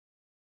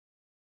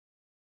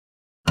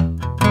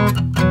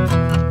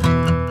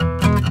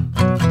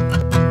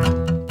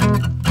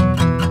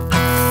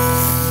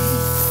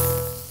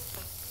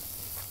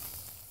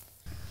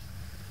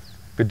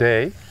Good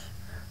day.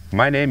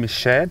 My name is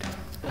Shad.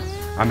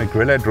 I'm a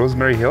griller at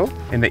Rosemary Hill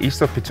in the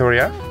east of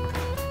Pretoria,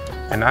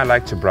 and I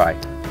like to braai.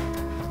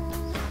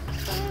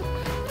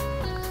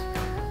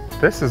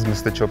 This is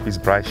Mister Tjoppie's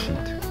braai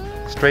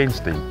sheet. Strange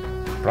thing,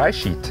 braai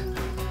sheet.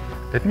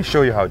 Let me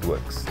show you how it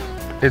works.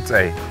 It's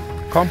a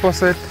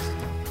composite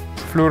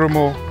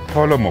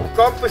fluoropolymer.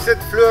 Composite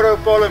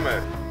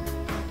fluoropolymer.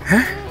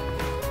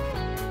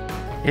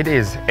 It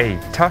is a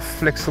tough,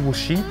 flexible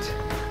sheet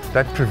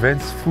that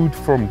prevents food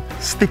from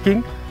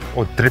sticking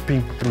or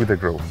dripping through the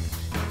grill.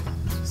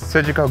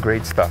 Surgical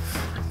grade stuff.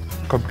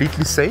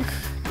 Completely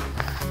safe.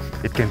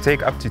 It can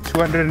take up to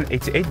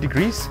 288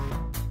 degrees,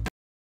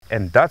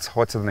 and that's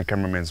hotter than a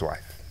cameraman's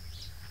wife.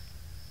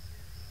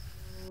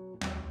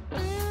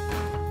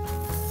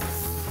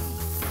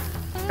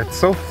 It's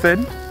so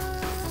thin,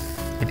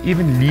 it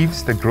even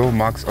leaves the grill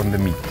marks on the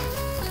meat.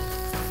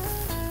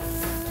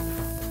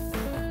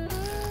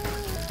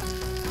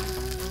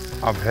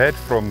 I've heard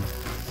from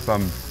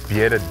some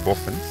bearded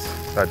boffins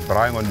that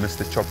braaiing on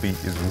Mister Tjoppie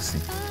is wussy.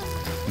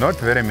 Not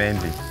very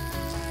manly.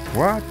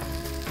 What?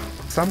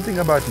 Something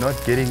about not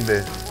getting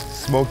the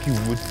smoky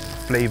wood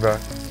flavor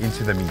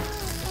into the meat.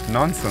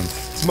 Nonsense.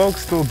 Smoke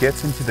still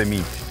gets into the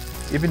meat.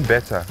 Even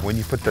better when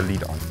you put the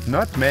lid on.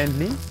 Not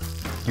manly,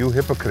 you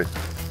hypocrite.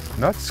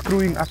 Not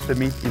screwing up the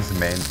meat is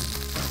manly.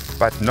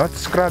 But not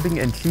scrubbing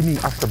and cleaning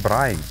after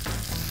braaiing,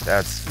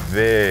 that's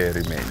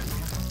very manly.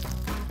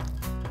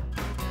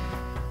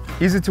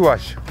 Easy to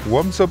wash.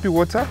 Warm soapy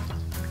water,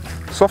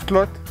 soft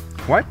cloth,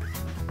 wipe,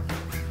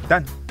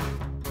 done.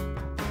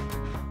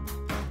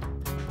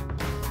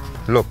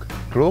 Look,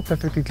 grill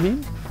perfectly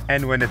clean,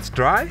 and when it's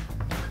dry,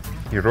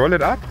 you roll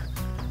it up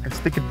and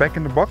stick it back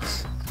in the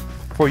box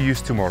for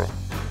use tomorrow.